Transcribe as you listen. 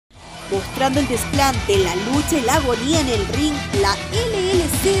Mostrando el desplante, la lucha y la agonía en el ring, la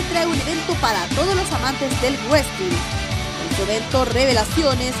LLC trae un evento para todos los amantes del wrestling. En su evento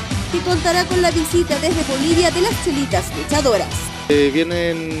Revelaciones, que contará con la visita desde Bolivia de las Chiltas Luchadoras.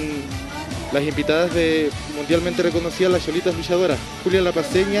 Vienen las invitadas de mundialmente reconocidas, las Chiltas Luchadoras, Julia La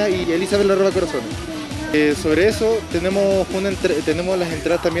Paseña y Elizabeth La Roba Corazón. Sobre eso tenemos las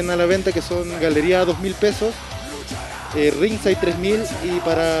entradas también a la venta, que son galería a 2.000 pesos, ringside 3.000, y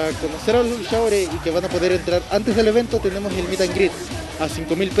para conocer a los luchadores y que van a poder entrar antes del evento tenemos el meet and greet a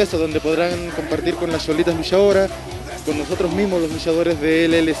 5.000 pesos, donde podrán compartir con las Chiltas Luchadoras, con nosotros mismos los luchadores de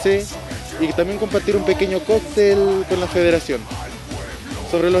LLC, y también compartir un pequeño cóctel con la federación.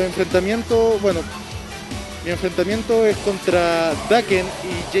 Sobre los enfrentamientos, bueno, mi enfrentamiento es contra Daken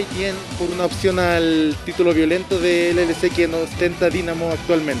y JTN por una opción al título violento de LLC que ostenta Dynamo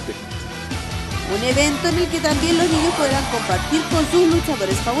actualmente. Un evento en el que también los niños podrán compartir con sus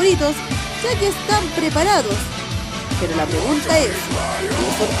luchadores favoritos, ya que están preparados. Pero la pregunta es,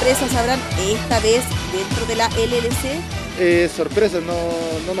 ¿qué sorpresas habrán esta vez dentro de la LLC? Sorpresas,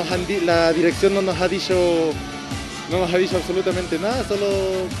 la dirección no nos ha dicho absolutamente nada,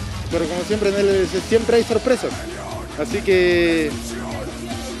 pero como siempre en LLC siempre hay sorpresas. Así que,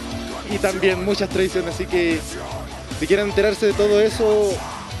 y también muchas tradiciones, así que si quieren enterarse de todo eso,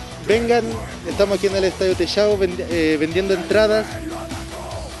 vengan. Estamos aquí en el Estadio Techado vendiendo entradas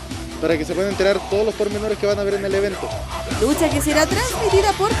para que se puedan enterar todos los pormenores que van a ver en el evento. Lucha que será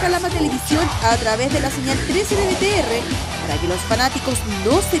transmitida por Calama Televisión a través de la señal 13 de BTR, para que los fanáticos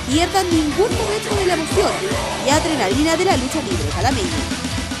no se pierdan ningún momento de la emoción y adrenalina de la lucha libre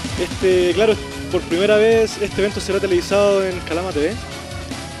calameña. Claro, por primera vez este evento será televisado en Calama TV,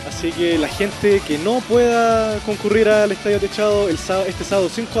 así que la gente que no pueda concurrir al Estadio Techado este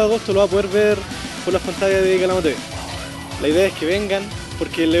sábado 5 de agosto lo va a poder ver por las pantallas de Calama TV. La idea es que vengan,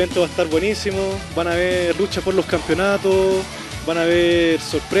 porque el evento va a estar buenísimo, van a haber lucha por los campeonatos, van a haber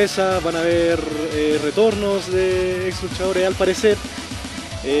sorpresas, van a haber retornos de ex luchadores al parecer,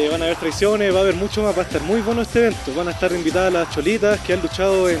 van a haber traiciones, va a haber mucho más, va a estar muy bueno este evento. Van a estar invitadas las cholitas que han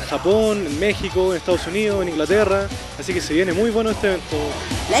luchado en Japón, en México, en Estados Unidos, en Inglaterra, así que se viene muy bueno este evento.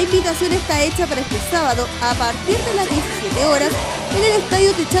 La invitación está hecha para este sábado a partir de las 17 horas en el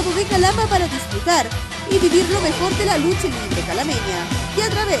Estadio Techado de Calama para disfrutar y vivir lo mejor de la lucha libre calameña, y a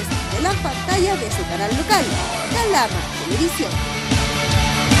través de las pantallas de su canal local, Calama Televisión.